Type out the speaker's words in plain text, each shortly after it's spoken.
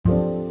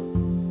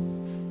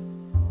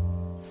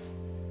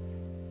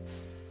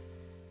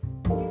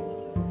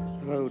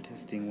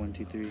Testing 1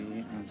 2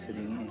 3. I'm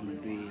sitting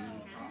in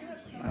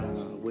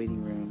the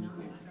waiting room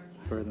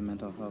for the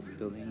mental health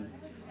building.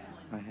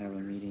 I have a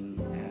meeting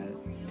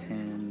at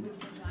 10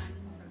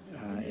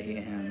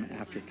 a.m.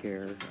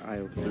 aftercare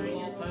IOP.